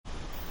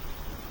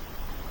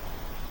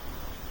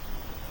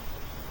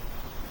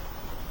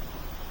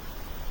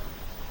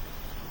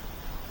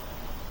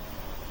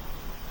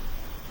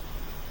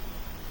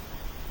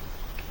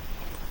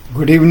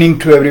Good evening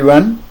to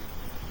everyone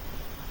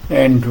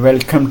and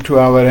welcome to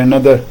our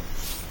another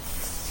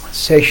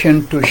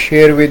session to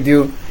share with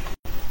you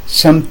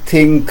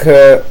something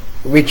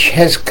which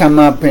has come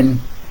up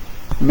in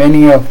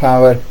many of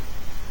our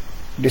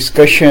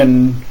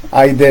discussion,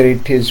 either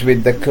it is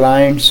with the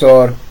clients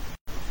or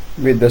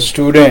with the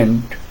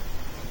student,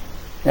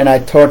 and I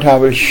thought I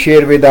will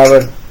share with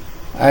our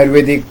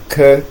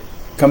Ayurvedic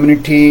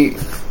community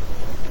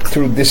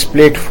through this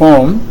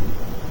platform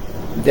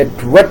that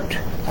what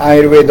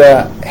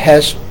Ayurveda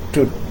has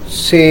to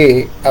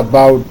say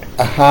about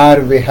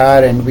Aahar,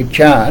 Vihaar and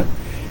Vichaar.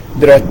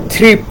 There are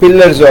three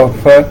pillars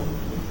of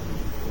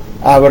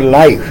our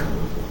life.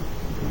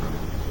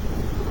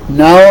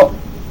 Now,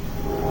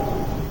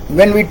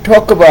 when we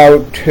talk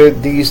about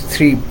these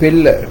three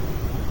pillars,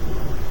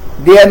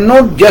 they are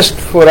not just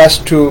for us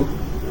to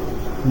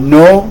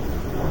know,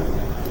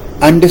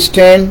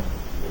 understand,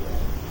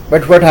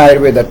 but what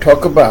Ayurveda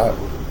talk about,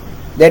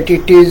 that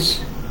it is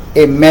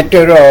a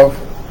matter of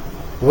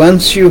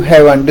once you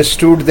have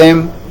understood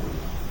them,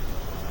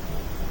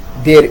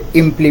 their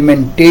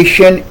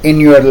implementation in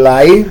your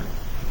life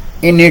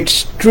in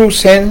its true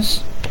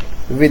sense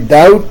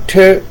without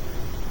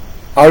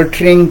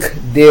altering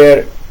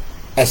their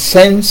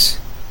essence,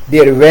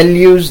 their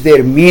values,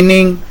 their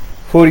meaning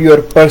for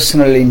your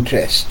personal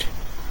interest.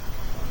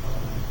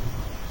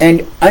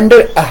 And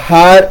under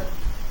Aahar,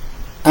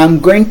 I am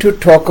going to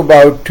talk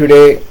about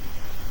today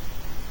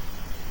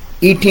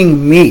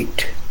eating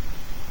meat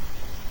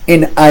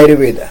in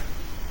Ayurveda,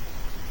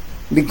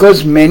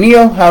 because many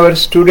of our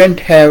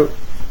students have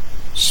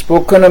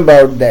spoken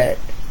about that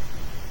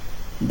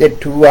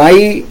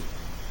why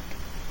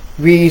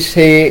we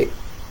say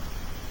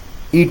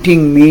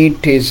eating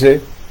meat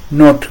is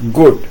not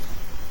good,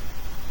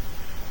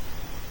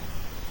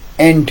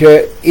 and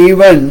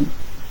even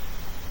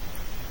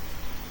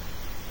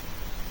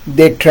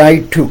they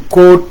try to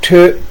quote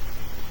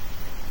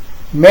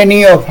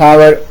many of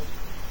our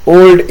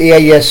old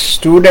AIS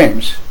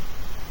students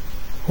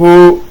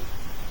who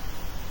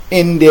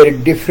in their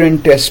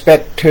different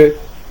aspect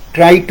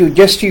try to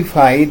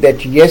justify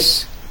that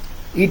yes,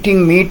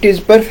 eating meat is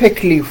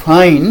perfectly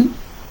fine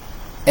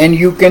and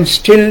you can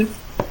still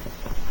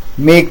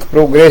make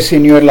progress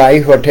in your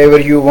life, whatever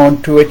you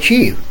want to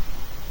achieve.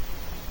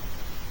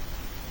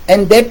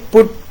 And that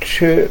put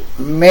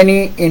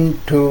many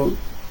into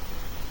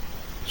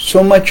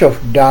so much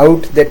of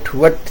doubt that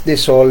what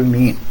this all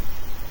means.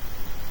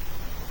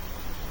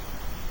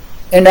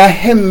 And I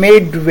have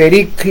made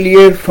very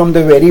clear from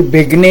the very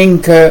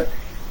beginning,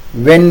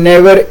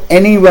 whenever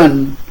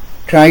anyone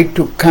tried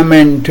to come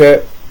and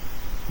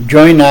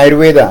join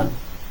Ayurveda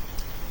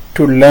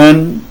to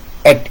learn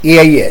at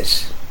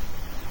AIS,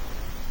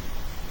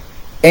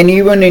 and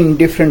even in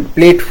different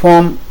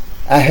platforms,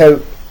 I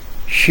have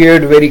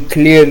shared very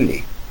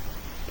clearly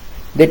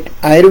that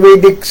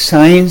Ayurvedic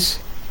science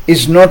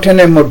is not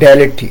a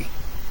modality.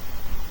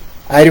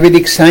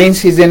 Ayurvedic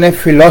science is a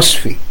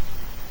philosophy.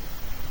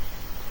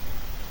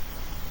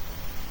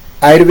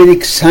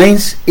 Ayurvedic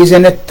science is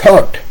a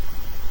thought,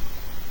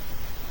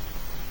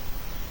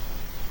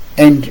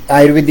 and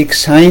Ayurvedic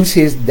science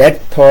is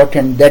that thought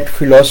and that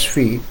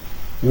philosophy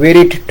where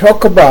it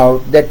talk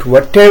about that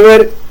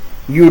whatever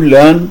you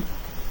learn,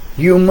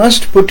 you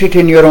must put it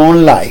in your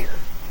own life,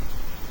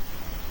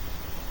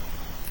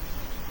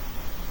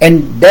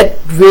 and that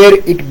where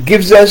it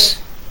gives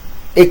us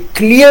a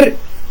clear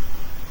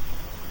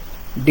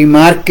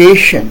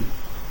demarcation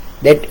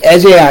that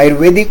as a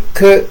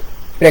Ayurvedic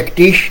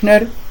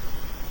practitioner,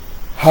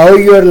 how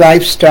your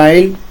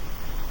lifestyle,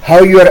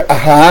 how your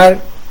Aahar,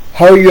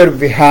 how your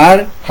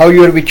Vihaar, how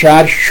your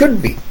Vichaar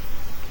should be.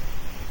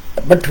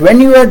 But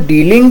when you are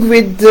dealing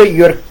with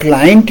your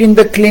client in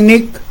the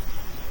clinic,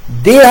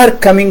 they are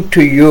coming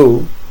to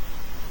you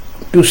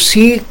to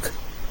seek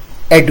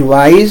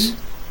advice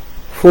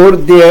for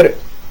their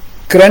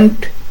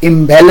current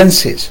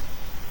imbalances,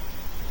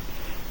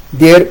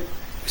 their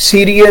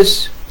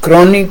serious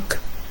chronic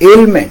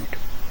ailment,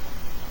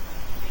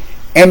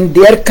 and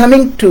they are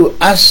coming to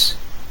us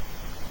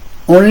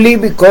only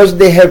because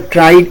they have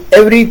tried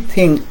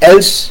everything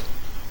else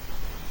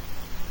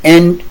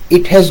and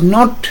it has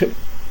not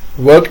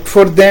worked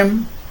for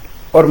them,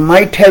 or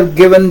might have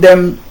given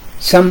them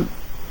some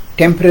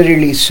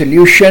temporary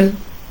solution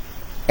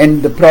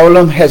and the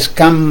problem has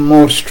come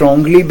more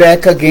strongly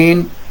back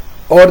again,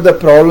 or the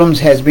problems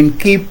has been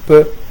keep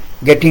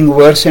getting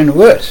worse and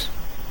worse.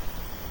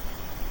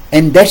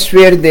 And that's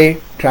where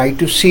they try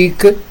to seek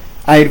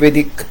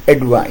Ayurvedic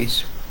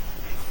advice.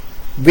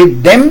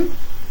 With them,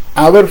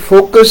 our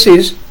focus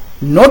is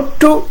not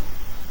to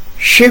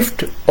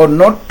shift or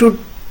not to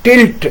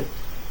tilt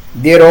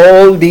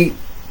all the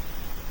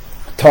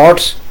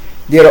thoughts,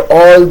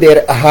 all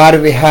their Aahar,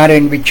 Vihaar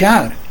and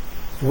Vichaar.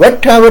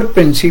 What our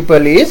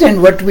principle is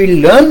and what we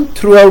learn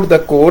throughout the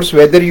course,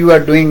 whether you are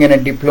doing in a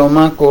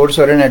diploma course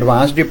or an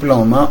advanced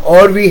diploma,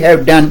 or we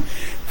have done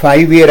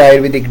 5-year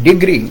Ayurvedic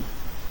degree,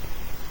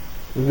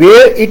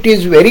 where it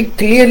is very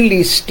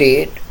clearly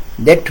stated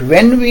that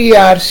when we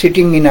are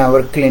sitting in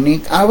our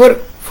clinic, our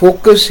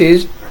focus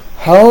is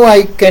how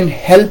I can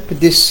help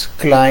this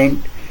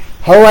client,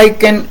 how I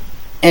can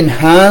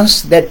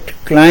enhance that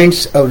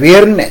client's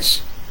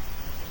awareness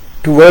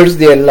towards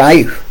their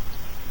life,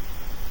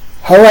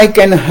 how I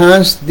can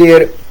enhance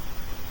their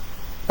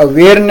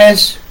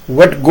awareness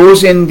what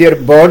goes in their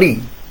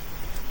body,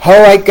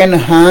 how I can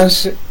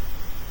enhance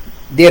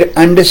their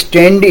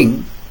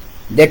understanding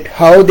that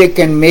how they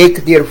can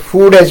make their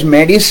food as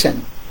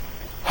medicine,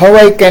 how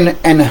I can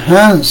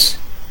enhance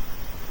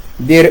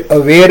their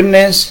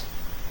awareness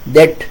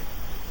that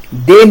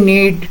they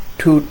need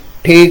to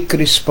take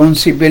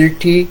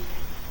responsibility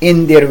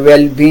in their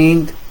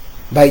well-being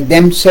by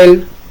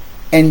themselves,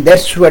 and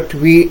that's what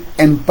we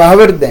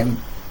empower them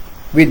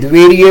with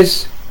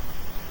various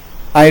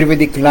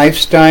Ayurvedic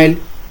lifestyle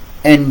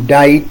and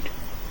diet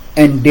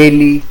and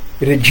daily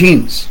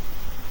regimes.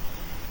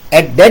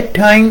 At that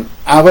time,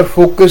 our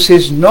focus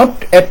is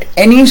not at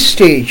any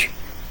stage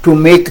to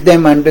make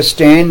them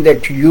understand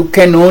that you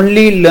can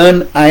only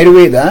learn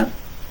Ayurveda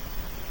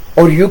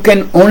or you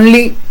can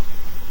only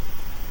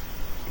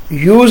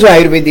use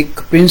Ayurvedic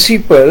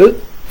principle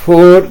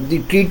for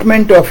the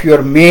treatment of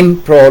your main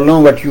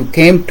problem, what you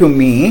came to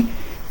me,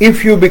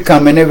 if you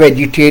become a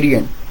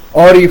vegetarian,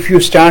 or if you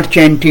start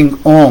chanting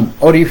Om,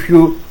 or if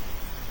you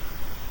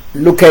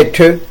look at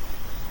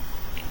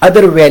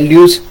other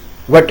values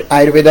what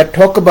Ayurveda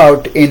talk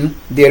about in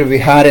their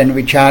Vihaar and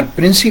Vichaar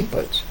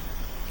principles.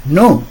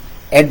 No,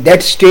 at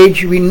that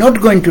stage we are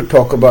not going to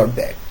talk about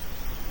that.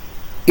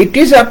 It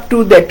is up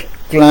to that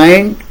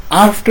client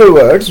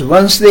afterwards,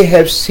 once they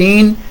have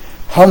seen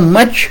how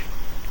much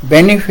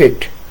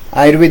benefit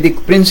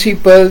Ayurvedic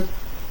principle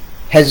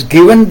has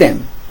given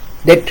them,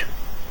 that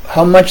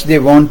how much they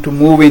want to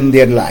move in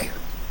their life.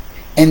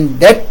 And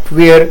that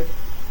where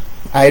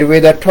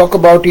Ayurveda talk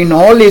about in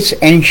all its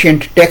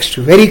ancient texts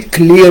very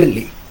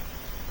clearly,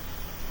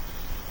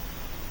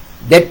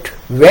 that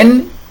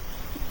when,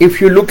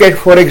 if you look at,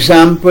 for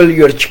example,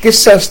 your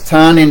Chikitsa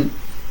Sthan in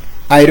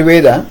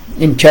Ayurveda,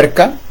 in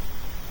Charka,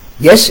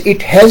 yes,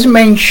 it has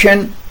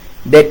mentioned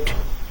that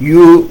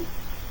you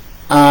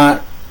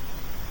are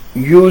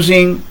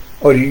using,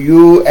 or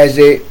you as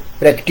a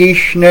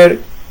practitioner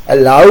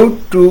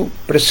allowed to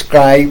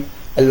prescribe,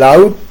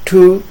 allowed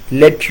to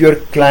let your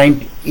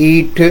client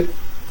eat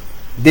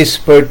this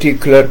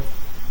particular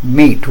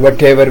meat,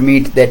 whatever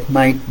meat that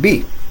might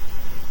be.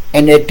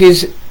 And it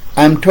is,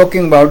 I am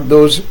talking about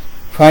those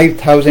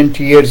 5,000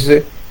 years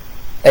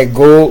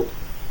ago,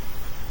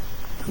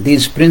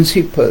 these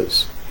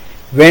principles,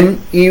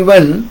 when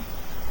even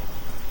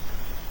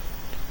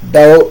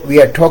though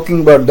we are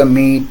talking about the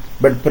meat,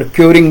 but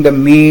procuring the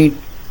meat,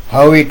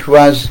 how it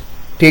was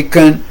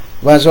taken,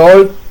 was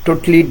all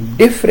totally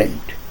different.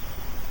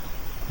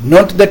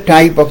 Not the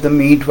type of the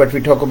meat what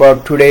we talk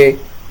about today,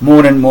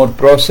 more and more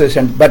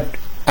processed, but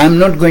I am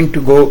not going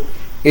to go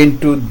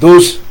into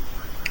those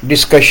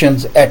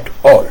discussions at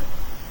all.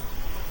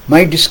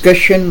 My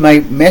discussion, my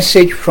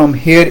message from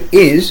here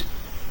is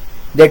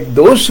that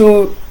those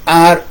who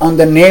are on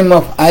the name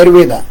of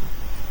Ayurveda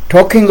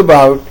talking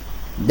about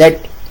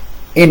that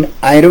in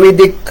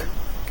Ayurvedic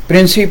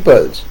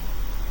principles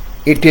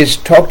it is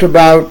talked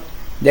about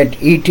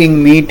that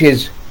eating meat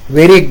is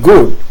very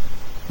good,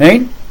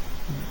 right?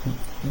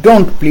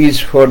 Don't please,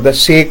 for the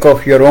sake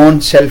of your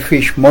own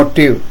selfish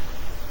motive,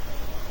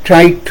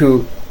 try to,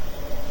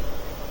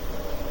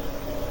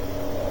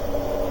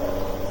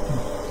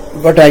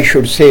 what I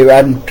should say, I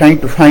am trying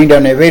to find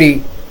on a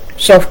very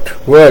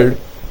soft word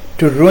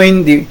to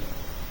ruin the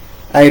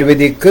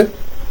Ayurvedic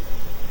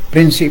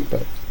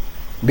principle.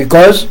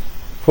 Because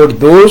for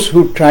those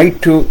who try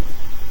to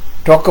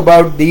talk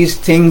about these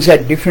things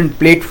at different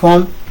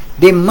platforms,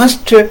 they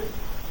must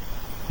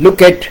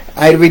look at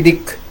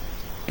Ayurvedic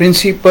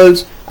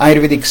principles,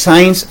 Ayurvedic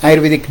science,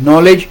 Ayurvedic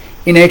knowledge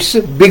in its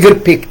bigger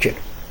picture.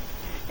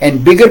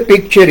 And bigger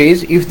picture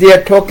is, if they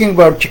are talking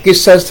about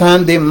Chikitsa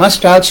Sthan, they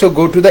must also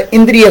go to the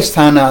Indriya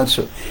Sthan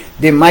also.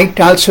 They might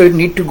also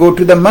need to go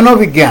to the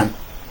Manovigyan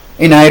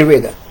in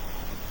Ayurveda.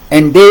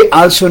 And they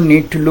also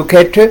need to look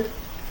at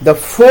the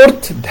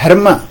fourth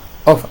dharma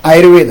of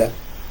Ayurveda,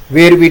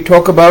 where we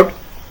talk about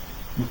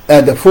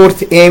the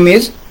fourth aim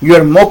is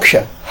your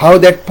moksha, how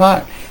that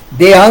part.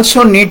 They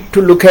also need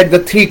to look at the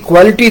three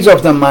qualities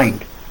of the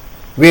mind,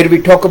 where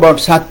we talk about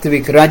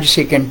sattvic,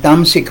 rajasic and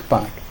tamasic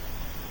part.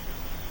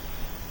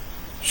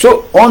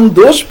 So on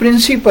those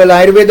principles,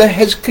 Ayurveda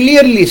has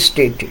clearly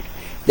stated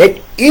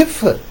that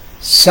if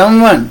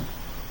someone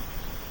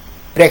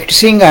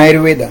practicing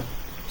Ayurveda,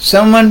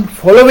 someone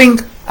following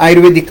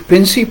Ayurvedic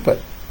principle,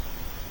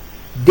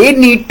 they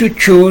need to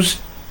choose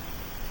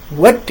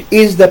what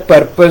is the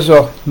purpose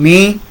of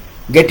me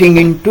getting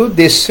into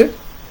this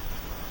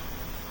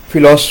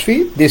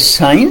philosophy, this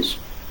science.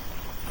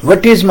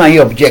 What is my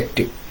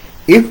objective?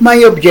 If my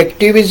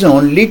objective is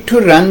only to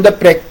run the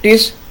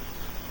practice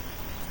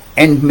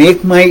and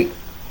make my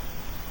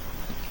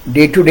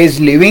day-to-day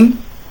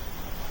living,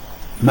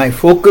 my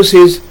focus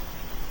is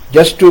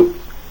just to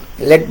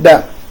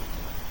let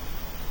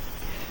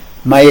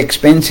my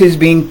expenses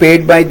being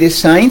paid by this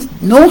science,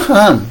 no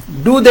harm.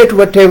 Do that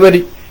whatever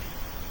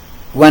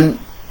one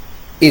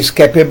is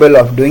capable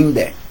of doing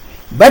that.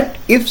 But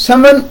if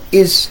someone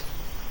is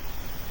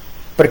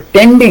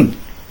pretending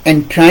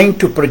and trying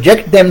to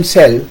project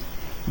themselves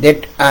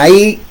that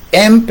I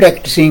am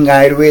practicing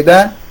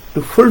Ayurveda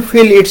to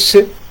fulfill its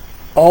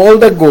all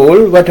the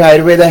goal what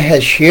Ayurveda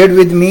has shared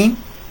with me,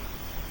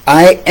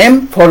 I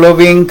am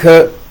following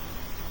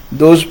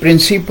those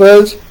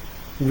principles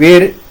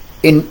where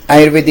in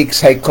Ayurvedic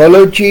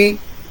psychology,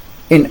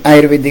 in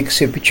Ayurvedic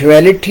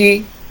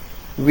spirituality,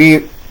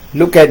 we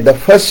look at the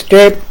first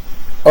step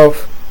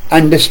of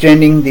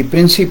understanding the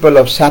principle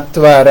of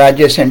Sattva,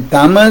 Rajas and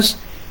Tamas,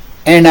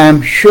 and I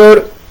am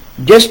sure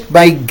just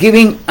by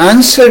giving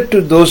answer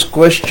to those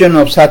questions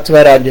of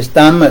Sattva, Rajas,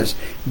 Tamas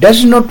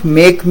does not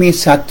make me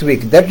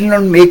Sattvic, does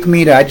not make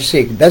me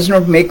Rajasic, does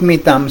not make me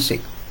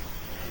Tamasic.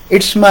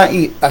 It's my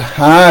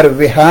Aahar,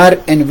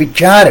 Vihaar and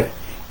Vichaar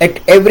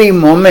at every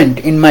moment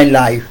in my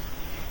life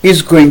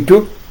is going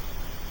to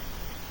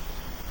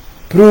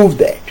prove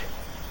that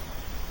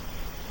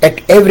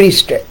at every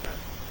step.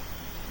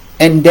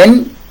 And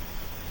then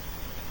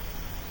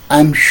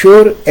I'm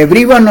sure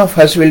every one of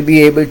us will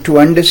be able to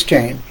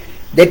understand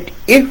that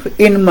if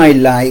in my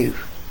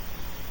life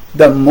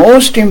the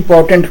most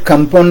important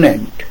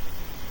component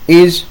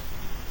is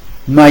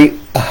my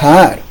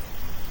Aahar,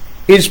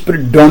 is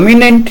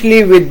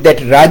predominantly with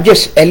that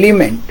Rajas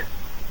element,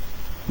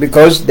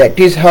 because that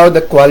is how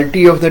the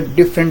quality of the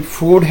different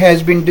food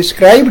has been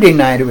described in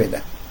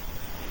Ayurveda.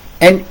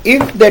 And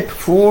if that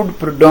food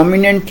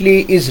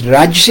predominantly is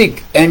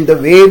Rajasic and the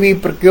way we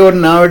procure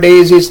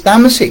nowadays is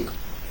Tamasic,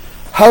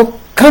 how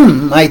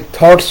come my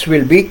thoughts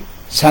will be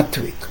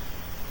Sattvic?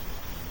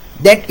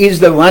 That is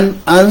the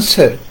one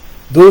answer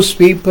those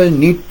people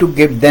need to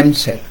give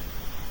themselves.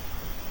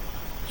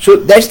 So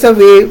that's the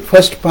way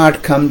first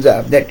part comes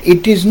up, that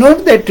it is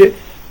not that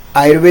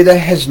Ayurveda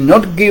has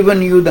not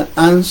given you the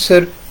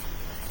answer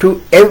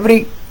to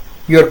every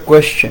your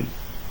question.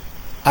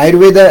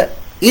 Ayurveda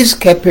is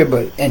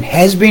capable and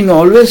has been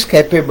always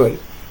capable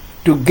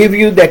to give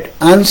you that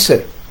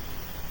answer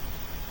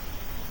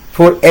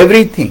for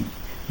everything.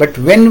 But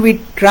when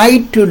we try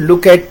to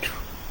look at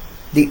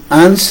the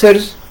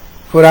answers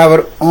for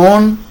our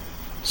own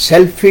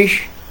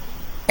selfish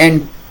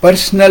and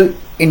personal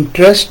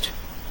interest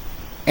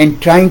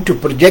and trying to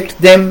project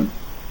them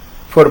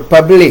for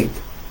public,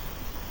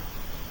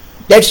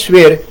 that's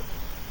where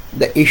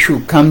the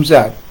issue comes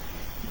up,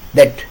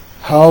 that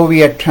how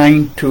we are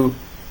trying to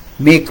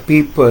make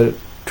people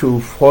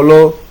to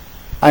follow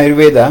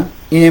Ayurveda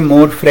in a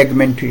more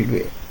fragmented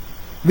way.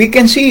 We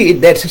can see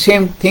that's the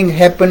same thing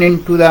happen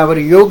into our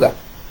yoga.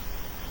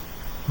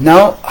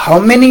 Now, how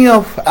many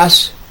of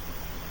us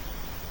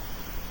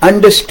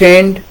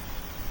understand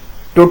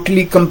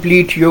totally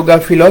complete yoga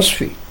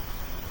philosophy?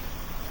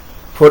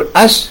 For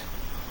us,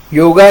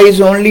 yoga is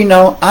only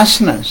now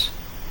asanas,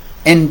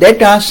 and that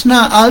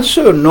asana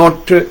also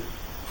not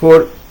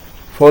for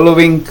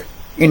following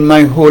in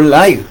my whole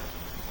life.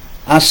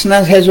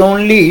 Asanas has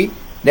only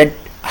that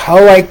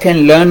how I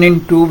can learn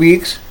in 2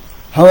 weeks,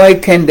 how I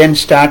can then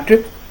start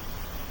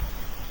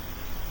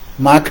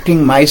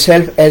marketing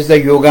myself as the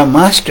yoga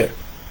master,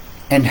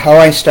 and how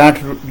I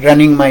start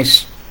running my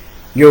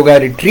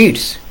yoga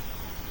retreats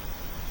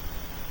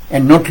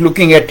and not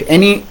looking at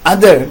any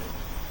other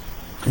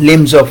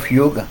limbs of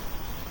yoga.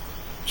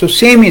 So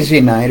same is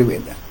in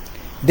Ayurveda.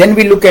 Then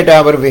we look at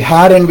our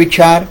Vihaar and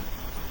Vichaar,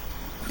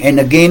 and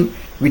again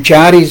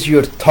Vichaar is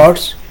your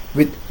thoughts,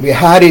 with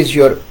Vihaar is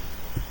your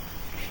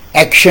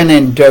action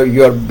and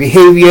your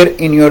behavior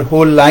in your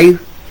whole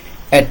life,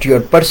 at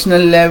your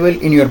personal level,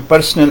 in your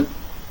personal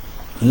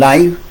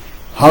life,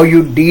 how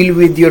you deal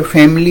with your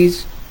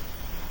families,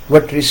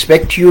 what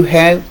respect you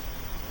have.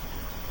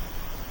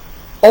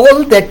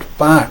 All that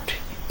part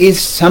is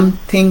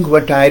something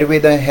what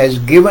Ayurveda has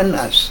given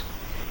us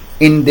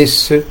in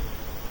this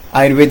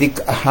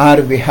Ayurvedic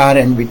Aahar,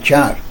 Vihaar and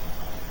Vichaar.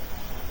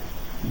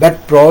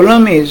 But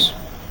problem is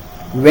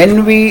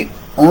when we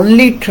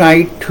only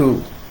try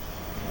to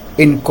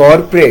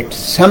incorporate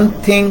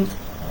something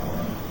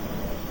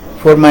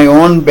for my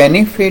own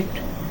benefit,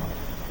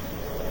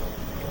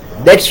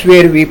 that's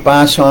where we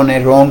pass on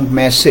a wrong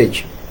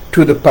message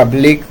to the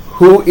public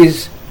who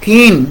is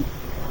keen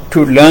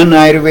to learn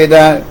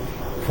Ayurveda,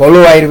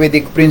 follow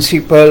Ayurvedic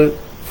principle,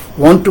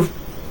 want to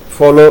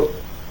follow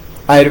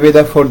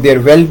Ayurveda for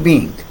their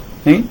well-being.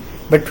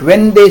 But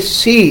when they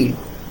see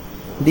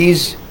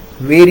these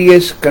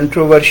various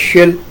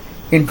controversial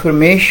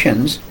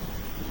informations,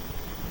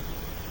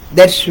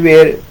 that's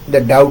where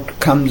the doubt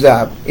comes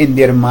up in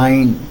their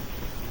mind.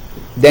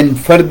 Then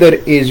further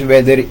is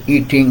whether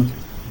eating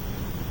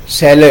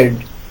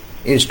salad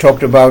is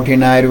talked about in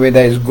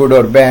Ayurveda is good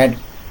or bad.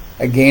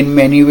 Again,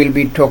 many will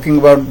be talking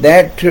about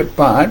that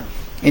part.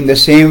 In the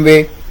same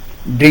way,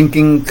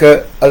 drinking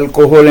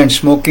alcohol and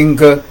smoking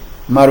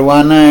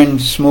marijuana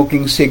and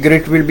smoking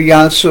cigarette will be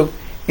also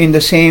in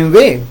the same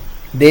way.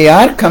 They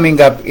are coming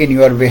up in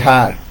your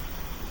Vihaar.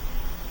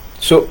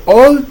 So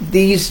all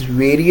these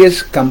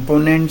various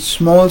components,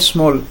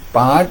 small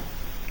part,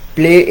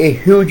 play a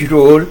huge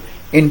role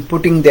in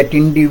putting that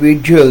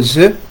individual's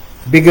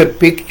bigger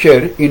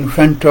picture in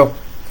front of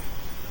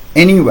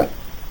anyone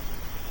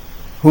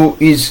who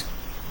is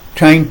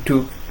trying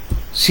to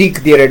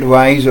seek their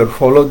advice or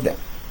follow them.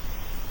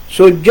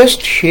 So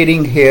just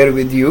sharing here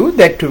with you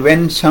that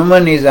when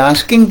someone is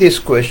asking this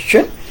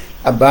question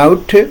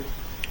about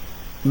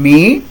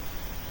me,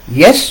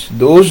 yes,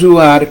 those who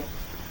are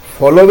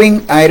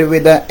following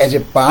Ayurveda as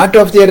a part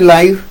of their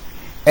life,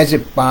 as a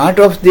part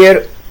of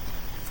their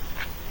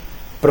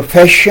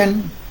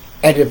profession,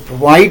 as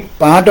a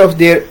part of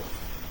their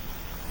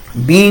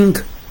being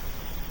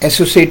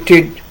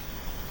associated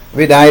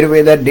with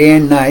Ayurveda day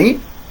and night,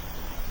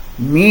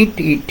 meat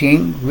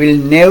eating will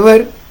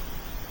never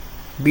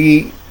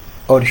be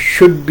or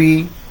should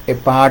be a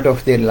part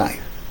of their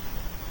life.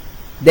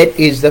 That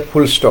is the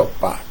full stop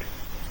part.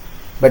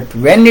 But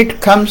when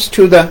it comes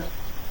to the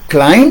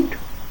client,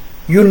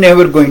 you're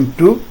never going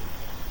to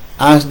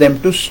ask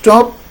them to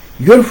stop.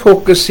 Your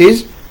focus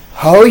is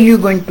how are you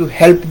going to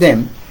help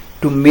them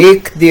to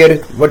make their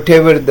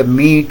whatever the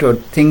meat or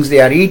things they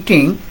are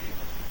eating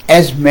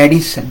as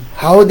medicine,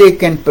 how they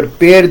can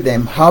prepare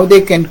them, how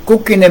they can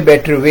cook in a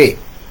better way.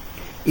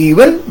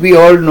 Even we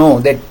all know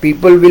that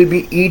people will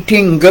be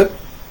eating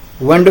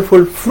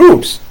wonderful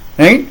fruits,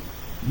 right?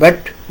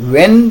 But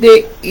when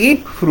they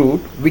eat fruit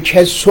which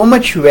has so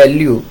much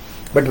value,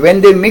 but when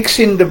they mix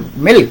in the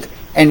milk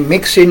and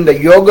mix in the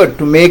yogurt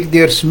to make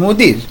their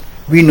smoothies,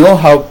 we know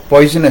how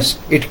poisonous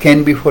it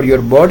can be for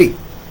your body.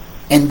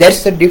 And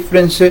that's the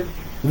difference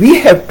we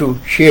have to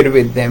share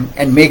with them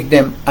and make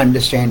them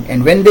understand.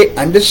 And when they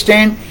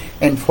understand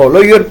and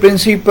follow your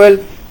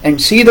principle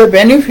and see the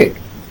benefit,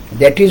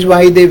 that is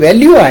why they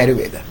value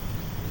Ayurveda.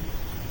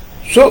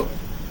 So,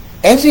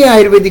 as a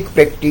Ayurvedic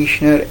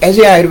practitioner, as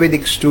a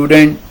Ayurvedic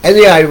student, as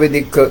a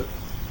Ayurvedic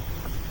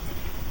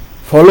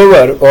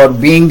follower or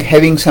being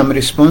having some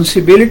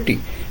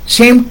responsibility,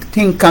 same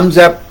thing comes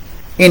up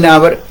in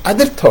our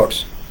other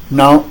thoughts.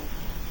 Now,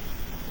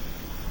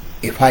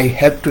 if I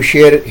have to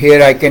share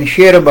here, I can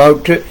share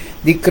about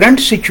the current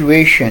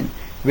situation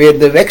where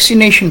the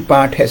vaccination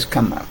part has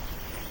come up.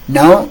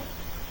 Now,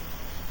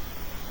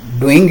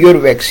 doing your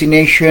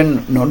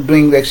vaccination, not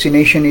doing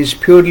vaccination is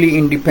purely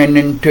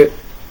independent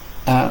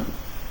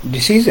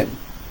decision,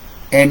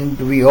 and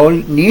we all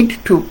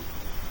need to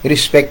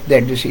respect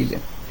that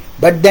decision.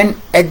 But then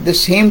at the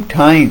same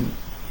time,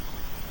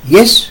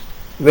 yes,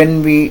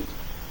 when we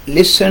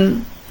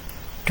listen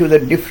to the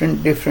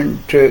different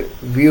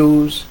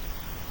views,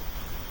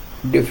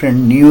 different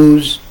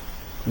news,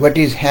 what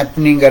is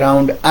happening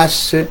around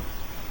us,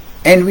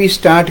 and we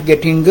start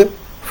getting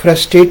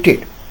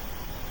frustrated.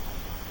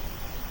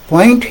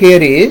 Point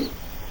here is,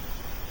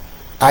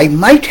 I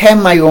might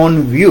have my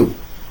own view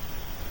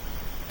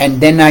and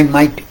then I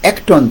might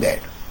act on that.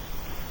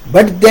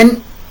 But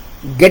then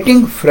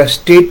getting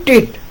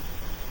frustrated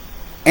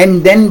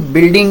and then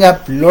building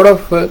up a lot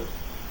of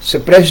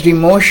suppressed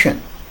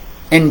emotion,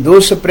 and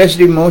those suppressed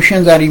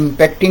emotions are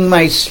impacting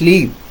my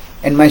sleep,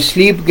 and my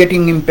sleep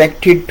getting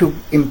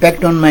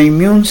impact on my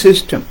immune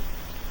system,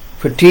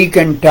 fatigue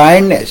and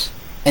tiredness,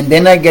 and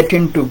then I get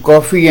into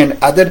coffee and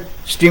other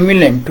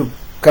stimulant to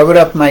cover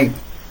up my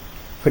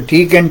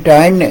fatigue and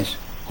tiredness.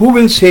 Who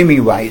will say me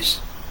wise?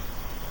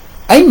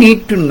 I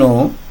need to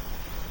know,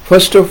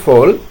 first of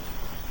all,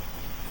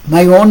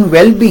 my own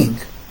well-being,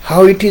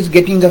 how it is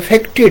getting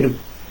affected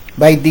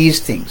by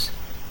these things.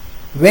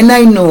 When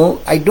I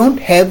know I don't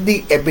have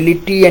the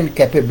ability and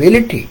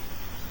capability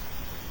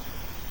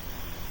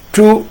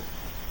to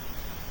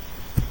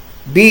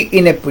be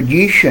in a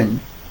position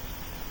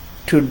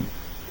to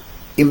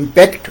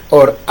impact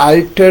or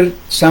alter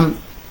some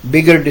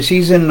bigger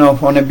decision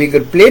on a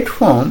bigger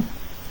platform,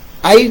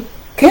 I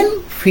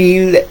can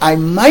feel that I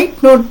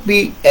might not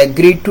be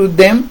agree to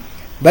them,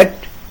 but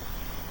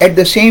at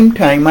the same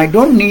time I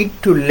don't need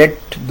to let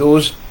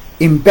those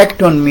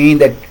impact on me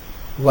that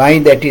why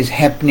that is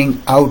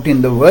happening out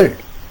in the world.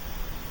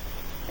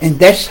 And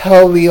that's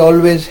how we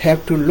always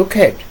have to look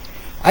at.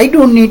 I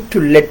don't need to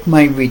let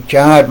my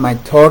vichar, my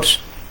thoughts,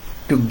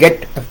 to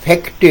get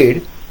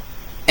affected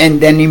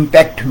and then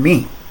impact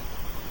me.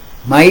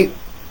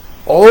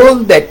 All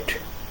that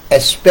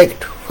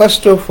aspect,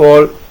 first of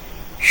all,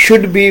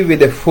 should be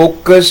with a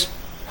focus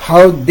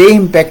how they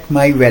impact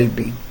my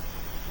well-being.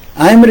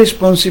 I am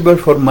responsible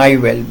for my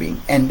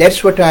well-being, and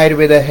that's what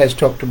Ayurveda has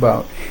talked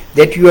about,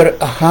 that your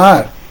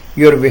Aahar,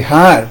 your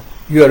Vihaar,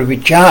 your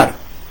Vichaar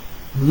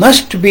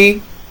must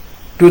be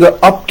to the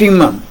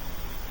optimum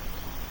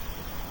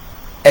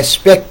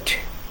aspect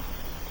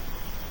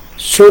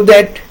so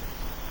that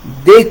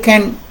they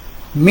can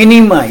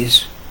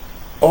minimize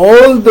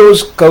all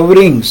those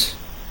coverings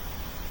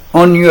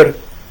on your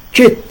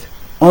chit,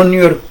 on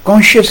your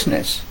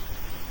consciousness,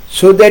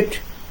 so that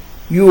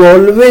you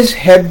always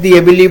have the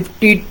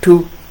ability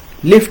to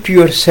lift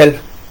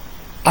yourself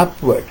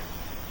upward.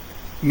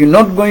 You're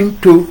not going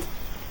to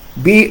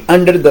be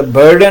under the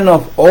burden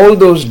of all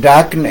those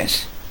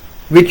darkness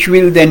which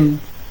will then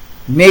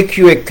make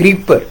you a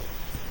creeper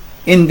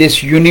in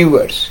this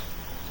universe.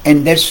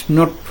 And that's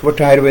not what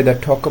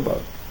Ayurveda talk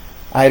about.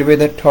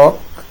 Ayurveda talk,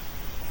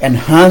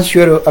 enhance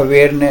your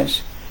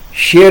awareness,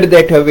 share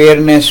that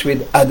awareness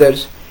with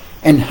others,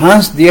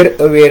 enhance their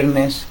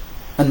awareness,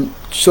 and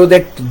so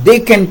that they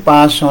can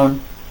pass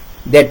on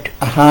that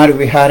Aahar,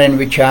 Vihaar and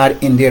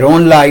Vichaar in their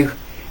own life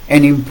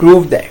and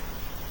improve that.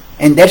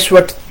 And that's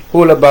what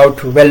whole about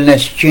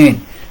wellness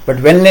chain. But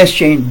wellness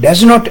chain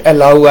does not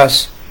allow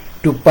us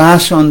to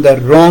pass on the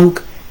wrong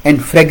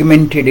and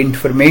fragmented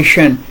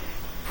information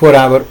for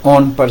our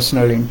own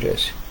personal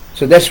interest.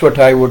 So that's what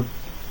I would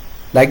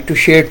like to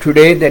share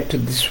today, that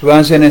this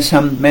was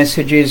some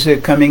messages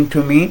coming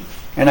to me,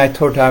 and I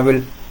thought I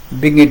will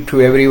bring it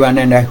to everyone,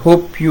 and I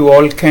hope you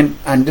all can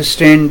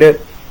understand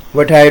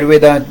what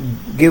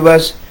Ayurveda give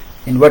us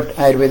and what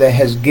Ayurveda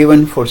has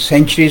given for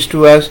centuries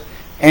to us,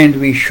 and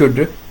we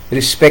should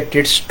respect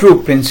its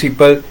true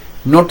principle,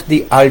 not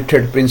the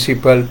altered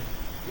principle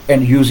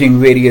and using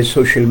various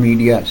social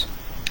medias.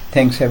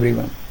 Thanks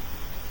everyone.